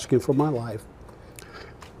 asking for my life.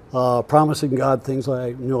 Promising God things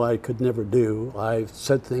I knew I could never do. I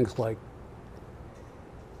said things like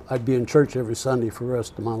I'd be in church every Sunday for the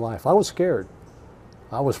rest of my life. I was scared.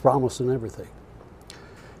 I was promising everything.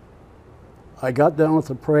 I got done with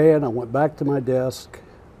the prayer and I went back to my desk,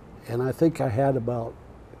 and I think I had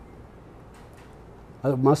I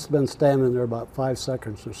must have been standing there about 5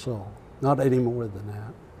 seconds or so, not any more than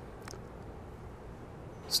that.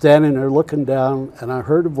 Standing there looking down, and I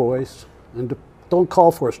heard a voice, and don't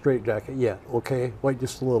call for a straitjacket yet, okay? Wait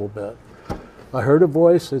just a little bit. I heard a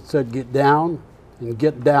voice that said, get down, and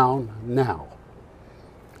get down now.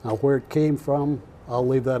 Now, where it came from, I'll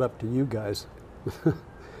leave that up to you guys.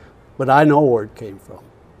 But I know where it came from.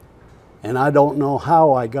 And I don't know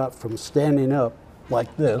how I got from standing up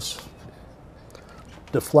like this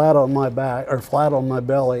to flat on my back, or flat on my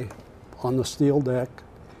belly on the steel deck,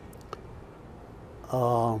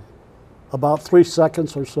 about 3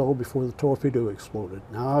 seconds or so before the torpedo exploded.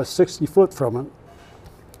 Now, I was 60 foot from it,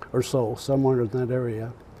 or so, somewhere in that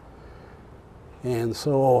area. And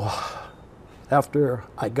so, after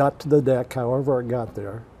I got to the deck, however I got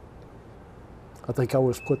there, I think I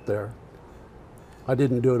was put there. I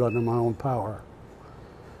didn't do it under my own power.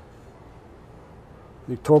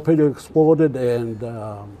 The torpedo exploded, and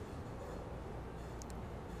I'm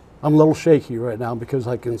a little shaky right now because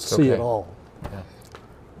I can see it all. Yeah.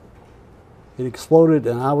 It exploded,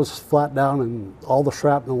 and I was flat down, and all the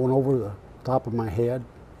shrapnel went over the top of my head.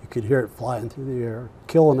 You could hear it flying through the air,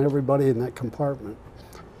 killing everybody in that compartment,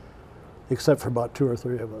 except for about 2 or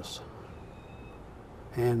 3 of us.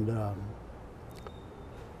 And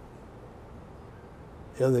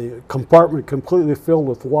the compartment completely filled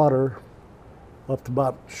with water up to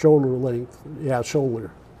about shoulder length,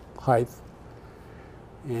 shoulder height.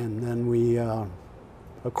 And then we, of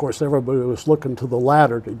course, everybody was looking to the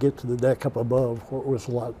ladder to get to the deck up above where it was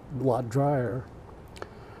a lot drier.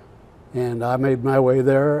 And I made my way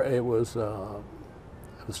there. It was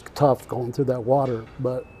tough going through that water,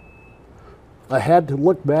 but I had to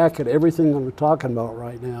look back at everything I'm talking about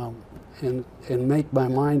right now and make my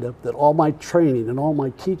mind up that all my training and all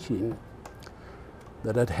my teaching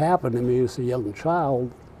that had happened to me as a young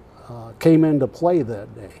child came into play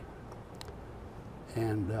that day.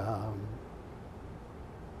 And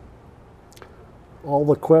all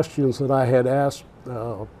the questions that I had asked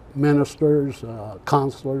ministers,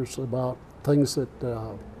 counselors about things that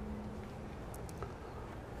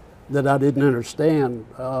I didn't understand,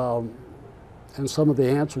 and some of the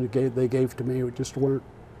answers they gave to me just weren't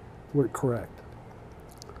correct.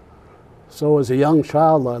 So as a young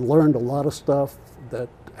child, I learned a lot of stuff that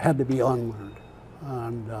had to be unlearned.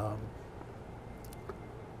 And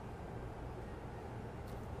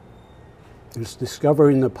just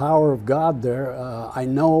discovering the power of God there, I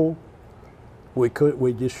know we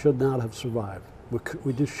just should not have survived.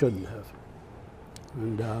 We just shouldn't have.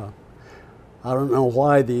 And I don't know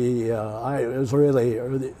why the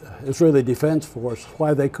Israeli Defense Force,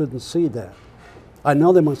 why they couldn't see that. I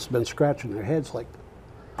know they must have been scratching their heads like,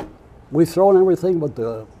 we've thrown everything but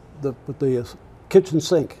the kitchen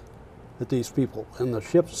sink at these people, and the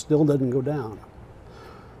ship still didn't go down.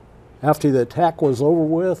 After the attack was over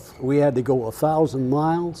with, we had to go 1,000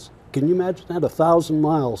 miles. Can you imagine that, 1,000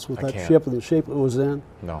 miles with that ship in the shape it was in?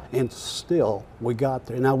 No. And still, we got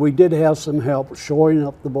there. Now, we did have some help shoring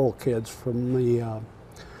up the bulkheads from the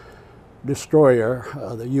destroyer,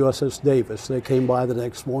 the USS Davis. They came by the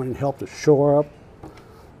next morning and helped us shore up.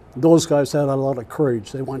 Those guys had a lot of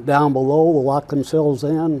courage. They went down below, locked themselves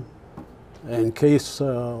in case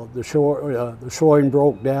the shoring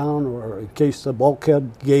broke down or in case the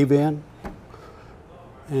bulkhead gave in.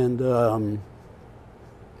 And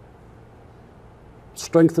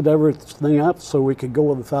strengthened everything up so we could go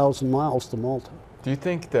 1,000 miles to Malta. Do you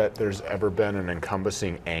think that there's ever been an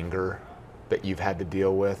encompassing anger that you've had to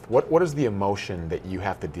deal with? What is the emotion that you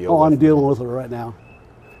have to deal with? Oh, I'm dealing with it right now.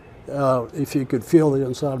 If you could feel the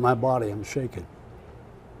inside of my body, I'm shaking.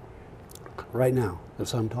 Right now,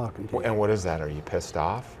 as I'm talking to you. And what is that? Are you pissed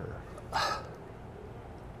off? Or?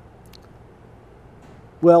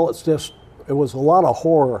 Well, it was a lot of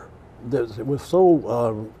horror. It was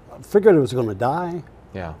so, I figured it was going to die.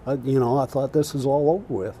 Yeah. I thought this is all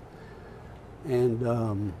over with.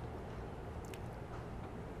 And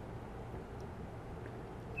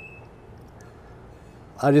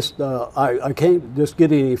I can't just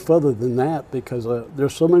get any further than that because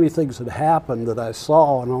there's so many things that happened that I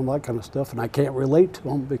saw and all that kind of stuff, and I can't relate to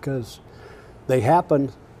them because they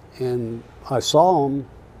happened and I saw them,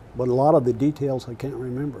 but a lot of the details I can't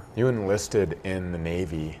remember. You enlisted in the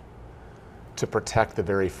Navy to protect the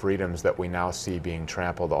very freedoms that we now see being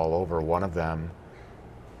trampled all over. One of them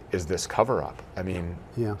is this cover-up. I mean,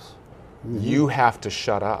 yes. Mm-hmm. You have to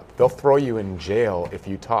shut up. They'll throw you in jail if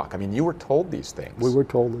you talk. I mean, you were told these things. We were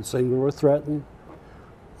told these things. We were threatened.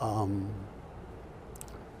 I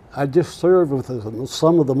just served with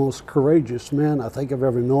some of the most courageous men I think I've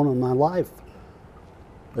ever known in my life.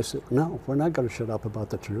 I said, no, we're not going to shut up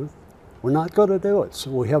about the truth. We're not going to do it.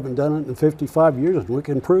 So we haven't done it in 55 years, and we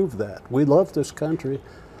can prove that. We love this country.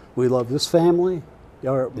 We love this family,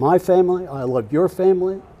 my family. I love your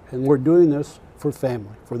family, and we're doing this for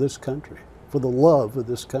family, for this country, for the love of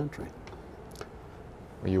this country.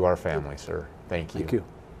 You are family, sir. Thank you. Thank you.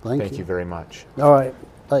 Thank you very much. All right.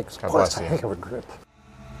 Thanks. God Boy, bless that's a you. heck of a grip.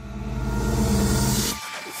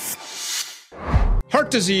 Heart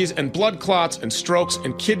disease and blood clots and strokes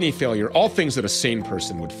and kidney failure, all things that a sane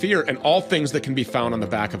person would fear, and all things that can be found on the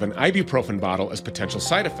back of an ibuprofen bottle as potential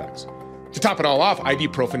side effects. To top it all off,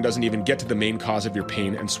 ibuprofen doesn't even get to the main cause of your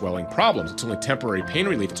pain and swelling problems. It's only temporary pain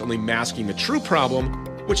relief. It's only masking the true problem,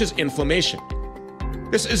 which is inflammation.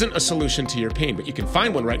 This isn't a solution to your pain, but you can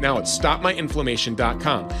find one right now at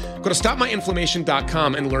stopmyinflammation.com. Go to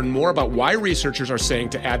stopmyinflammation.com and learn more about why researchers are saying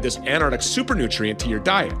to add this Antarctic super nutrient to your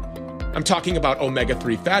diet. I'm talking about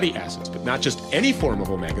omega-3 fatty acids, but not just any form of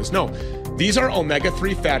omegas. No, these are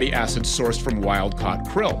omega-3 fatty acids sourced from wild-caught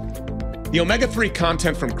krill. The omega-3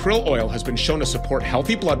 content from krill oil has been shown to support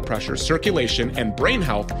healthy blood pressure, circulation, and brain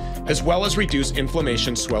health, as well as reduce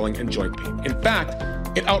inflammation, swelling, and joint pain. In fact,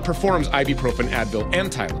 it outperforms ibuprofen, Advil,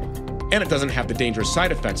 and Tylenol. And it doesn't have the dangerous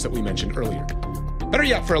side effects that we mentioned earlier. Better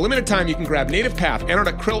yet, for a limited time, you can grab Native Path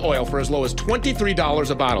Antarctic Krill Oil for as low as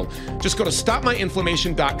 $23 a bottle. Just go to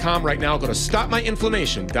stopmyinflammation.com right now. Go to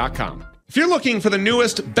stopmyinflammation.com. If you're looking for the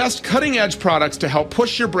newest, best cutting-edge products to help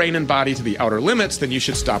push your brain and body to the outer limits, then you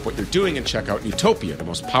should stop what you're doing and check out Newtopia, the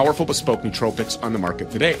most powerful bespoke nootropics on the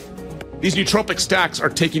market today. These nootropic stacks are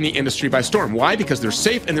taking the industry by storm. Why? Because they're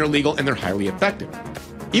safe and they're legal and they're highly effective.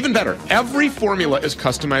 Even better, every formula is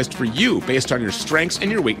customized for you based on your strengths and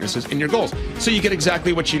your weaknesses and your goals, so you get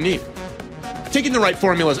exactly what you need. Taking the right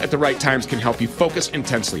formulas at the right times can help you focus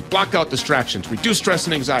intensely, block out distractions, reduce stress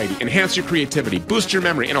and anxiety, enhance your creativity, boost your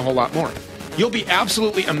memory, and a whole lot more. You'll be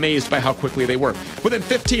absolutely amazed by how quickly they work. Within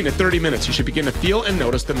 15 to 30 minutes, you should begin to feel and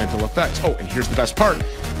notice the mental effects. Oh, and here's the best part.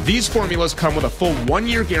 These formulas come with a full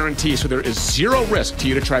 1-year guarantee, so there is zero risk to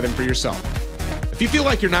you to try them for yourself. If you feel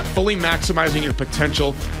like you're not fully maximizing your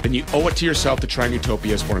potential, then you owe it to yourself to try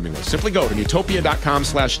Newtopia's formulas. Simply go to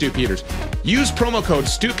newtopia.com/StuPeters. Use promo code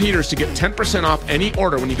StuPeters to get 10% off any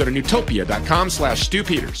order when you go to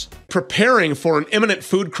newtopia.com/StuPeters. Preparing for an imminent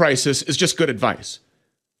food crisis is just good advice.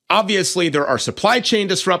 Obviously, there are supply chain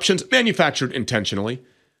disruptions manufactured intentionally.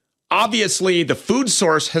 Obviously, the food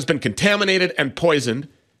source has been contaminated and poisoned.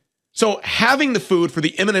 So having the food for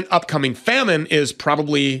the imminent upcoming famine is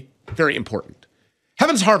probably very important.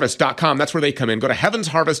 HeavensHarvest.com, that's where they come in. Go to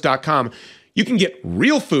HeavensHarvest.com. You can get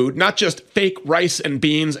real food, not just fake rice and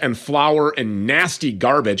beans and flour and nasty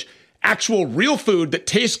garbage. Actual real food that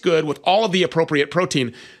tastes good with all of the appropriate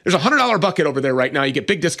protein. There's a $100 bucket over there right now. You get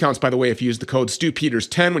big discounts, by the way, if you use the code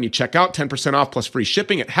StuPeters10 when you check out, 10% off plus free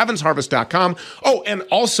shipping at HeavensHarvest.com. Oh, and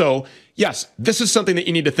also, yes, this is something that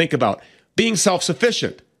you need to think about. Being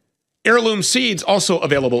self-sufficient. Heirloom seeds also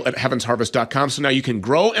available at HeavensHarvest.com. So now you can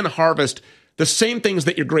grow and harvest the same things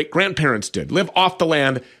that your great-grandparents did. Live off the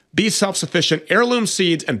land, be self-sufficient. Heirloom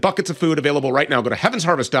seeds and buckets of food available right now. Go to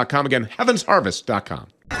HeavensHarvest.com. Again, HeavensHarvest.com.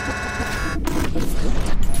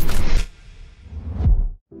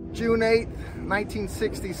 June 8th,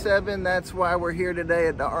 1967, that's why we're here today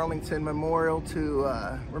at the Arlington Memorial to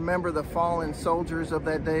remember the fallen soldiers of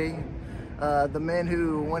that day, the men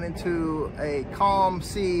who went into a calm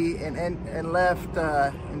sea and left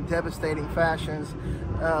in devastating fashions.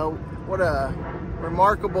 What a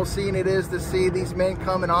remarkable scene it is to see these men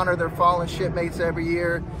come and honor their fallen shipmates every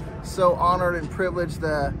year. So honored and privileged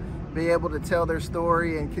to be able to tell their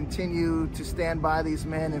story and continue to stand by these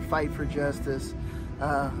men and fight for justice.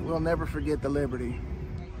 We'll never forget the liberty.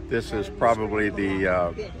 This is probably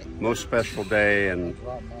the most special day in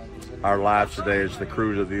our lives today as the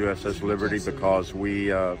crews of the USS Liberty, because we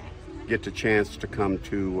get the chance to come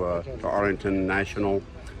to Arlington National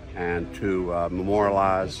and to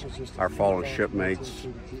memorialize our fallen shipmates.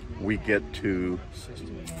 We get to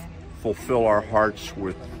fulfill our hearts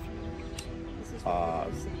with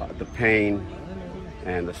the pain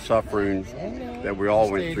and the suffering that we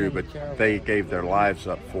all went through, but they gave their lives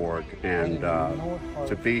up for it. And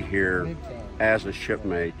to be here as a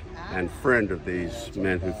shipmate and friend of these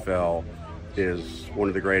men who fell is one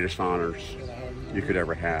of the greatest honors you could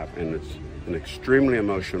ever have. And it's an extremely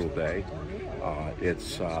emotional day.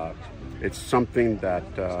 It's something that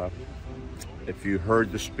if you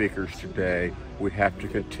heard the speakers today, we have to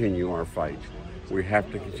continue our fight. We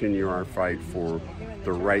have to continue our fight for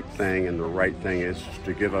the right thing, and the right thing is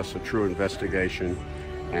to give us a true investigation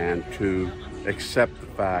and to accept the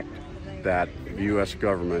fact that the U.S.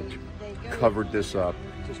 government covered this up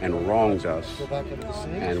and wronged us,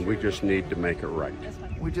 and we just need to make it right.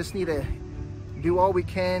 We just need to do all we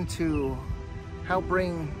can to help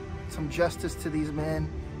bring some justice to these men,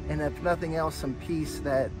 and if nothing else, some peace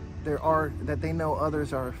that they know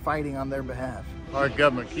others are fighting on their behalf. Our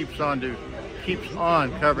government keeps on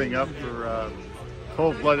covering up for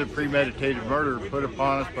cold-blooded, premeditated murder put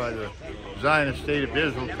upon us by the Zionist state of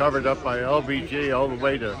Israel, covered up by LBJ all the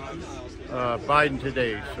way to Biden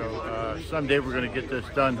today. So someday we're going to get this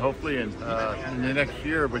done, hopefully, and in the next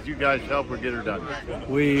year, with you guys' help, we'll get her done.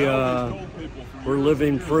 We're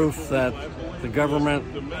living proof that the government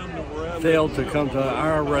failed to come to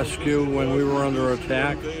our rescue when we were under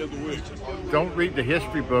attack. Don't read the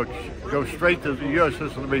history books. Go straight to the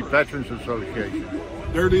USS Veterans Association.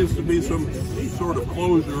 There needs to be some sort of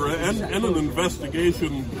closure and an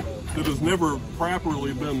investigation that has never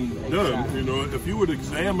properly been done. You know, if you would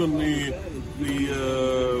examine the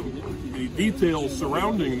details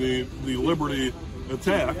surrounding the Liberty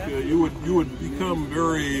attack, you would become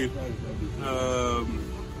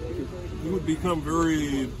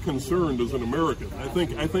very concerned as an American.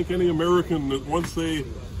 I think any American that once they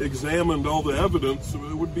examined all the evidence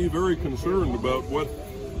would be very concerned about what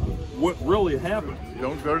really happened.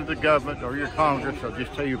 Don't go to the government or your Congress. They'll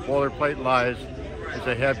just tell you boilerplate lies, as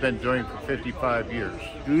they have been doing for 55 years.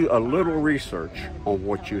 Do a little research on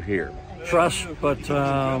what you hear. Trust, but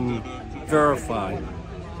verify.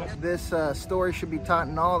 This story should be taught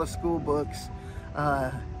in all the school books.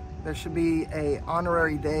 There should be an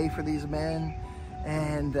honorary day for these men,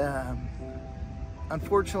 and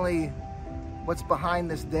unfortunately, what's behind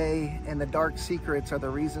this day and the dark secrets are the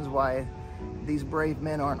reasons why these brave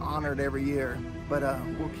men aren't honored every year. But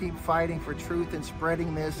we'll keep fighting for truth and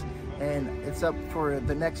spreading this, and it's up for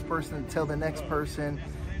the next person to tell the next person,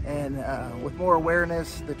 and with more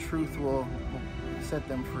awareness, the truth will set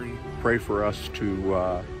them free. Pray for us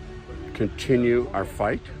to continue our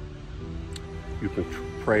fight. You can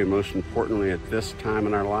pray most importantly at this time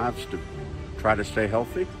in our lives to try to stay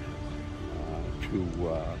healthy,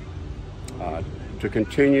 to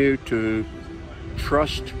continue to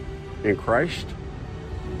trust in Christ,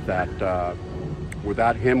 that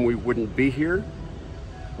without him we wouldn't be here.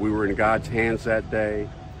 We were in God's hands that day,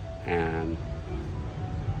 and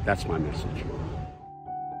that's my message.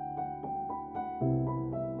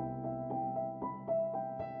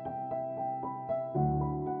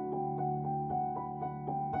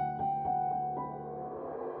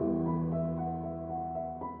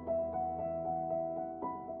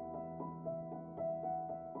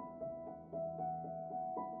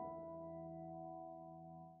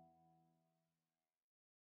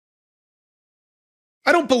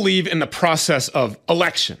 I don't believe in the process of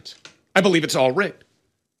elections. I believe it's all rigged.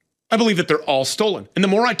 I believe that they're all stolen. And the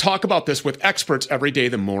more I talk about this with experts every day,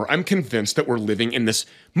 the more I'm convinced that we're living in this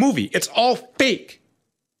movie. It's all fake.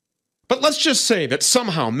 But let's just say that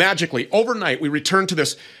somehow, magically, overnight, we return to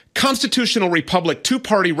this constitutional republic,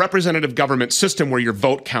 two-party representative government system where your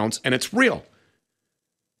vote counts and it's real.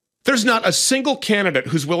 There's not a single candidate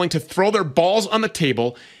who's willing to throw their balls on the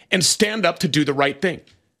table and stand up to do the right thing.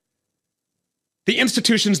 The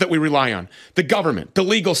institutions that we rely on, the government, the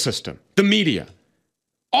legal system, the media,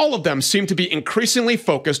 all of them seem to be increasingly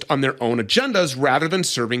focused on their own agendas rather than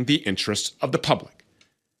serving the interests of the public.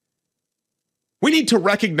 We need to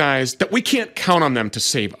recognize that we can't count on them to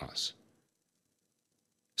save us.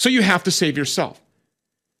 So you have to save yourself.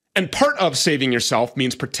 And part of saving yourself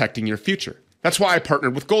means protecting your future. That's why I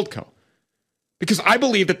partnered with Goldco. Because I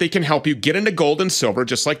believe that they can help you get into gold and silver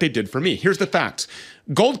just like they did for me. Here's the facts.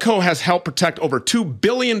 Goldco has helped protect over $2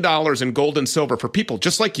 billion in gold and silver for people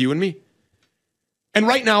just like you and me. And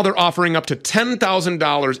right now they're offering up to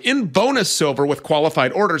 $10,000 in bonus silver with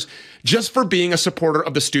qualified orders just for being a supporter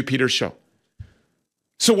of the Stu Peters Show.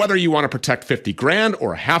 So whether you want to protect 50 grand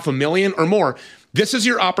or $500,000 or more, this is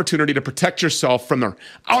your opportunity to protect yourself from their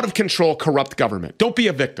out-of-control, corrupt government. Don't be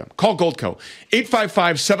a victim. Call Goldco.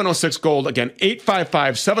 855-706-GOLD. Again,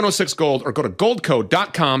 855-706-GOLD, or go to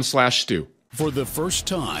goldco.com/Stu. For the first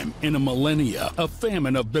time in a millennia, a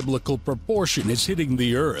famine of biblical proportion is hitting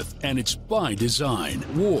the earth, and it's by design.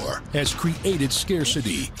 War has created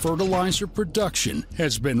scarcity. Fertilizer production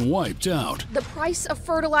has been wiped out. The price of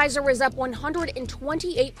fertilizer is up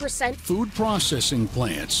 128%. Food processing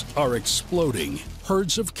plants are exploding.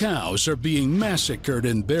 Herds of cows are being massacred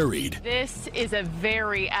and buried. This is a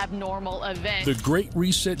very abnormal event. The Great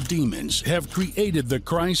Reset demons have created the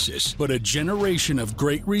crisis, but a generation of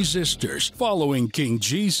great resistors following King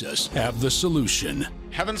Jesus have the solution.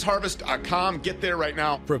 HeavensHarvest.com. Get there right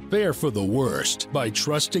now. Prepare for the worst by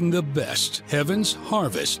trusting the best.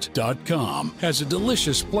 HeavensHarvest.com has a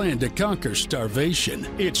delicious plan to conquer starvation.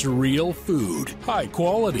 It's real food, high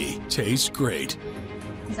quality, tastes great.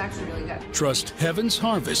 It's actually really good. Trust Heaven's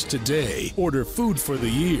Harvest today. Order food for the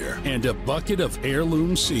year and a bucket of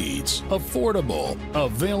heirloom seeds. Affordable,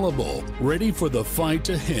 available, ready for the fight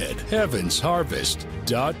ahead.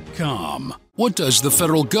 HeavensHarvest.com. What does the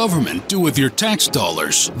federal government do with your tax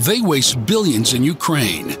dollars? They waste billions in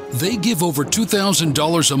Ukraine. They give over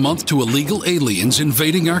 $2,000 a month to illegal aliens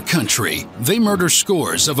invading our country. They murder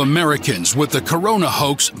scores of Americans with the corona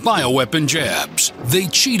hoax bioweapon jabs. They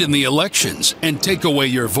cheat in the elections and take away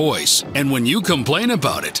your voice. And when you complain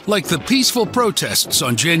about it, like the peaceful protests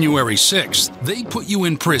on January 6th, they put you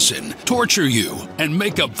in prison, torture you, and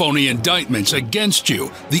make up phony indictments against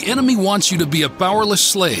you. The enemy wants you to be a powerless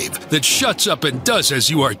slave that shuts up and does as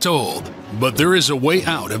you are told. But there is a way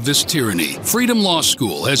out of this tyranny. Freedom Law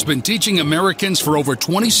School has been teaching Americans for over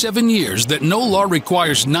 27 years that no law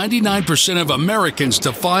requires 99% of Americans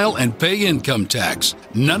to file and pay income tax.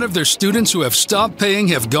 None of their students who have stopped paying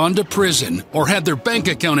have gone to prison or had their bank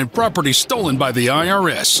account and property stolen by the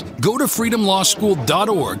IRS. Go to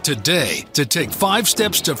freedomlawschool.org today to take 5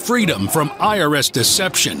 steps to freedom from IRS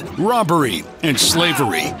deception, robbery, and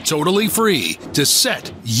slavery. Totally free to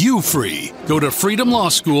set you free. Go to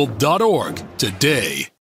freedomlawschool.org today.